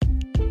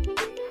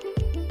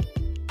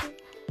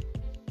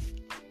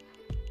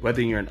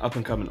Whether you're an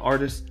up-and-coming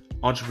artist,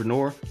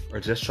 entrepreneur,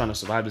 or just trying to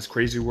survive this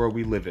crazy world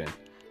we live in,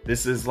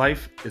 This Is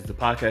Life is the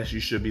podcast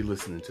you should be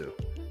listening to.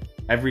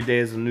 Every day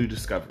is a new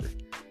discovery.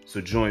 So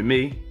join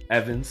me,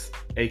 Evans,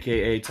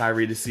 aka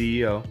Tyree the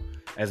CEO,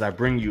 as I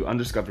bring you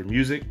undiscovered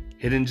music,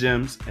 hidden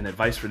gems, and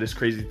advice for this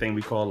crazy thing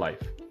we call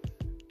life.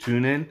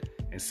 Tune in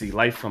and see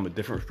life from a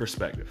different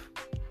perspective.